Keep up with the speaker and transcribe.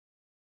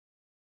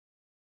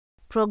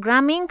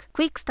Programming,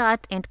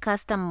 QuickStart and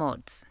Custom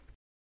Modes.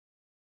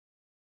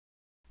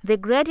 The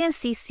Gradian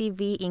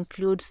CCV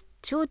includes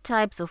two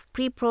types of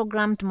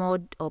pre-programmed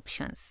mode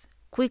options,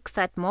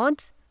 QuickStart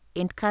modes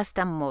and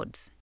Custom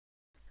modes.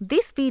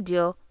 This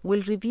video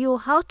will review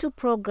how to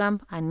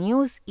program and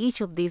use each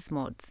of these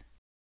modes.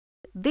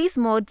 These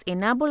modes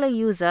enable a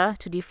user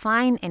to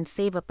define and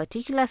save a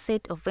particular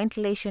set of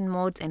ventilation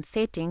modes and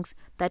settings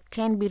that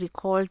can be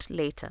recalled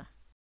later.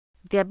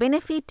 Their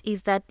benefit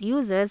is that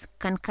users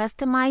can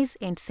customize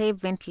and save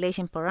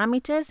ventilation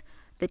parameters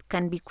that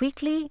can be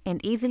quickly and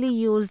easily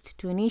used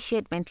to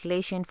initiate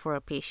ventilation for a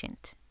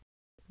patient.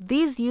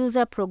 These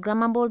user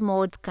programmable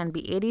modes can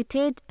be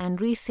edited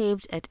and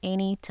resaved at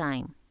any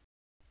time.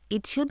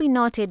 It should be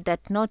noted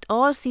that not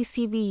all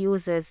CCV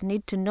users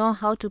need to know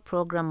how to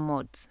program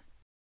modes.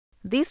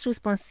 This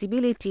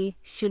responsibility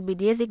should be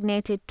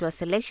designated to a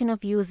selection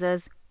of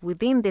users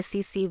within the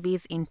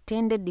CCV's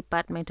intended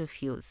department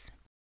of use.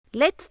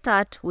 Let's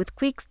start with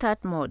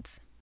QuickStart modes.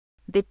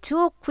 The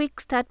two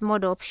QuickStart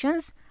mode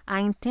options are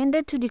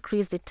intended to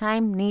decrease the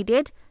time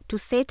needed to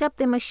set up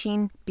the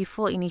machine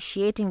before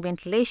initiating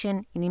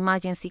ventilation in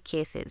emergency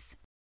cases.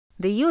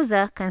 The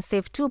user can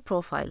save two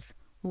profiles,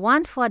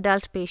 one for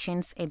adult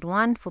patients and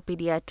one for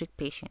pediatric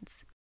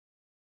patients.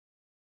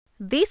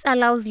 This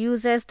allows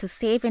users to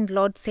save and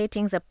load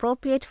settings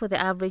appropriate for the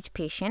average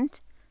patient,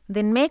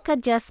 then make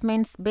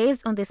adjustments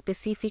based on the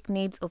specific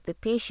needs of the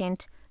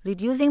patient,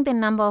 reducing the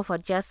number of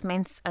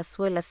adjustments as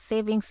well as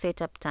saving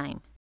setup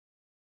time.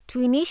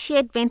 To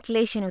initiate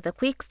ventilation with a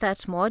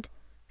QuickStart mode,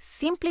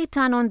 simply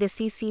turn on the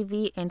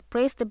CCV and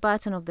press the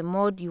button of the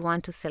mode you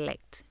want to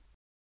select.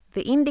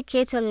 The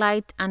indicator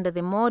light under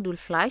the mode will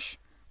flash,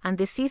 and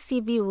the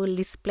CCV will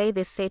display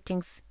the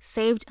settings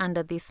saved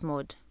under this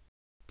mode.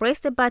 Press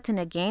the button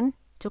again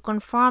to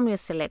confirm your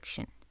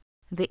selection.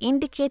 The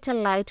indicator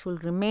light will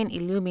remain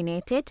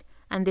illuminated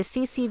and the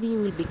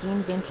CCV will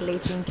begin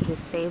ventilating to the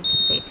saved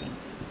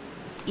settings.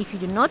 If you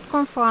do not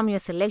confirm your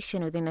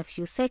selection within a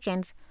few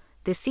seconds,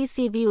 the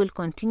CCV will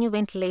continue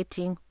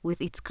ventilating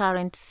with its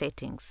current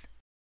settings.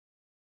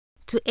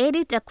 To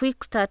edit a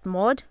QuickStart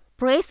mode,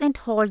 press and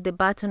hold the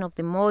button of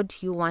the mode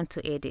you want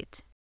to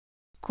edit.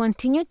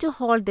 Continue to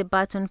hold the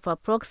button for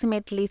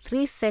approximately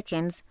 3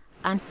 seconds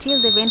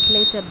until the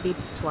ventilator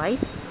beeps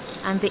twice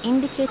and the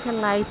indicator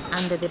light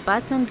under the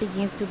button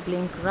begins to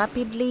blink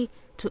rapidly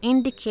to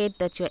indicate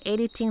that you are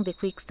editing the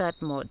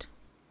QuickStart mode.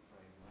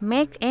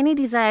 Make any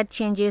desired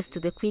changes to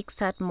the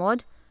QuickStart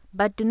mode,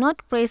 but do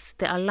not press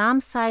the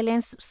alarm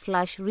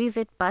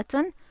silence/reset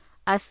button,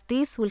 as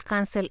this will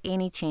cancel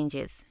any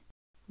changes.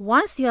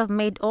 Once you have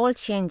made all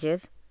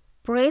changes,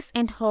 press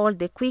and hold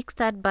the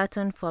QuickStart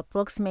button for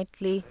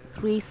approximately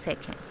 3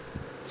 seconds.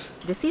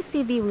 The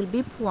CCV will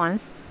beep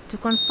once to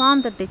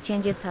confirm that the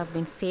changes have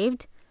been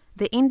saved,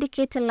 the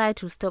indicator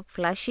light will stop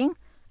flashing,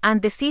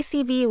 and the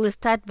CCV will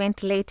start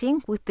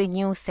ventilating with the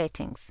new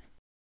settings.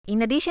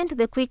 In addition to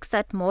the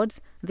QuickStart modes,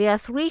 there are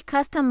 3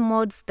 custom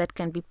modes that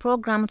can be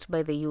programmed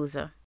by the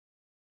user.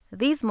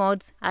 These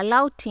modes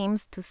allow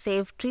teams to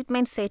save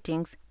treatment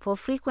settings for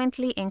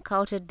frequently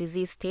encountered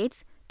disease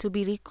states to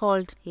be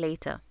recalled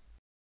later.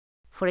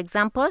 For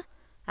example,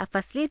 a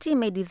facility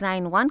may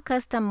design one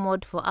custom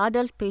mode for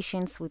adult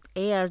patients with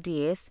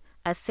ARDS,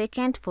 a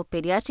second for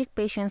pediatric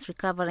patients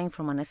recovering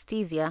from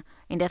anesthesia,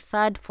 and a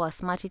third for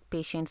asthmatic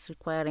patients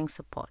requiring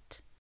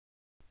support.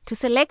 To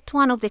select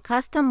one of the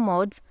custom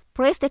modes,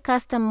 press the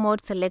Custom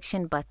Mode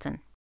Selection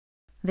button.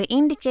 The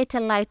indicator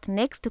light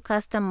next to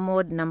Custom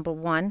Mode number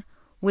 1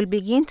 will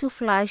begin to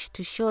flash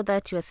to show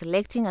that you are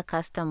selecting a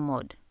custom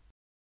mode.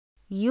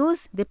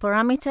 Use the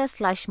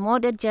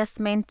parameter/mode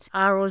adjustment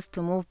arrows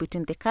to move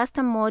between the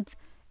custom modes,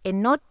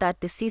 and note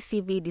that the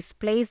CCV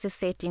displays the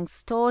settings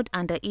stored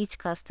under each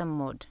custom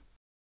mode.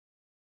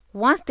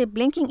 Once the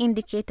blinking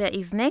indicator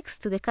is next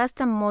to the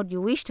custom mode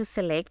you wish to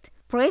select,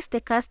 press the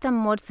Custom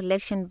Mode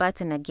Selection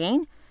button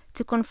again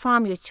to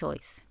confirm your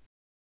choice.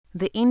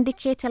 The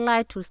indicator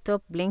light will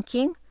stop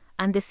blinking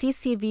and the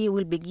CCV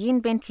will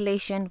begin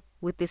ventilation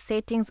with the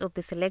settings of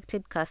the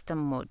selected custom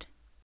mode.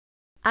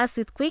 As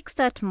with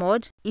QuickStart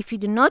mode, if you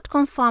do not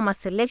confirm a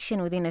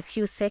selection within a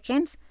few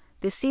seconds,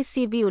 the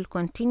CCV will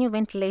continue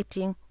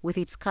ventilating with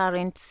its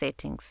current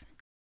settings.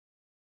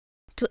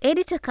 To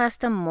edit a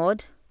custom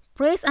mode,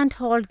 press and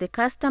hold the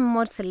Custom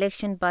Mode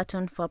Selection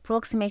button for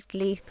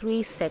approximately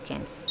 3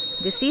 seconds.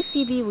 The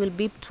CCV will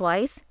beep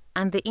twice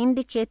and the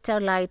indicator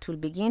light will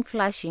begin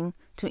flashing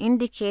to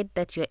indicate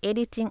that you are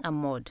editing a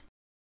mode.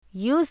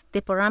 Use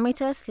the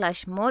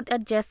parameter/mode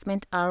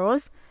adjustment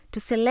arrows to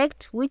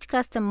select which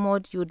custom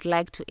mode you would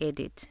like to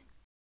edit.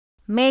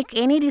 Make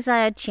any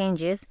desired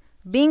changes,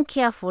 being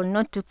careful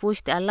not to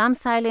push the alarm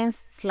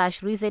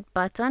silence/reset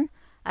button,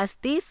 as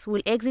this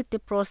will exit the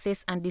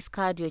process and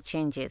discard your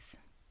changes.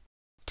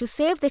 To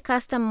save the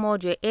custom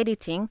mode you're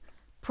editing,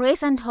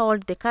 press and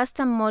hold the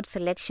Custom Mode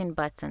Selection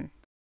button.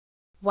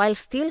 While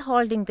still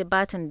holding the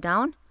button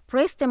down,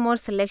 press the Mode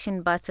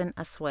Selection button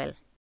as well.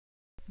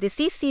 The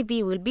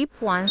CCV will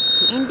beep once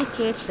to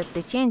indicate that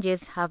the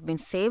changes have been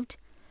saved.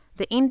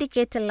 the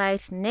indicator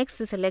light next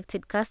to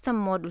selected custom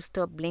mode will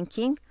stop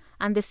blinking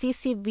and the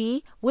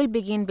CCV will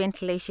begin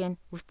ventilation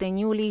with the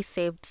newly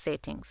saved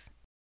settings.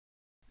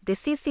 The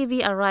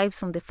CCV arrives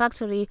from the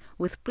factory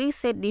with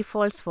preset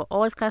defaults for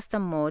all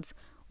custom modes,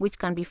 which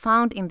can be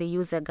found in the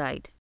user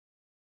guide.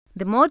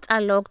 The modes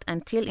are locked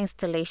until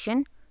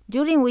installation,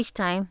 during which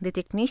time the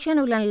technician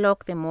will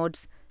unlock the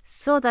modes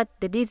so that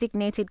the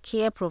designated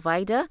care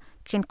provider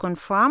can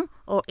confirm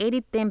or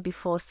edit them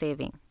before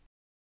saving.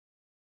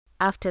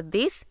 After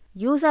this,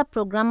 user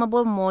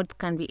programmable modes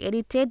can be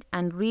edited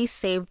and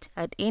resaved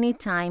at any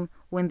time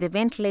when the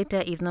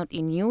ventilator is not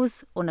in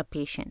use on a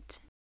patient.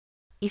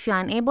 If you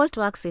are unable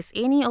to access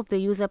any of the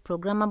user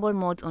programmable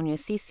modes on your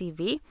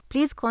CCV,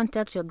 please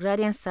contact your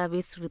Gradian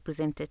service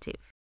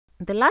representative.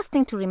 The last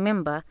thing to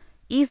remember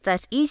is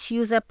that each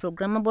user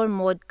programmable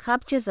mode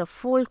captures a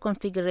full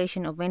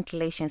configuration of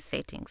ventilation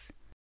settings.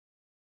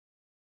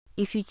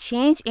 If you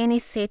change any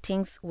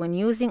settings when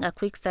using a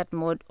QuickStart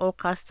mode or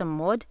custom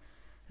mode,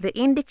 the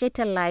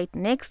indicator light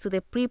next to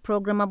the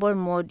pre-programmable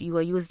mode you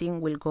are using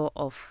will go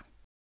off.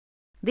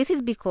 This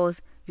is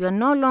because you are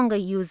no longer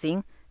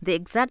using the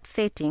exact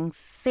settings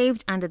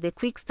saved under the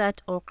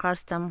QuickStart or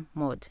custom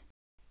mode.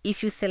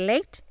 If you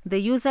select the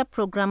user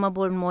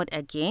programmable mode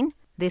again,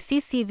 the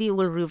CCV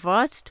will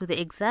revert to the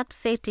exact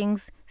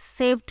settings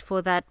saved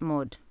for that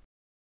mode.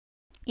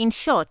 In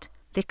short,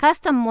 the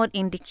custom mode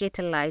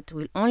indicator light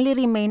will only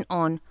remain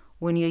on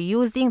when you're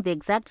using the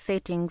exact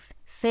settings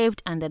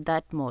saved under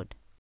that mode.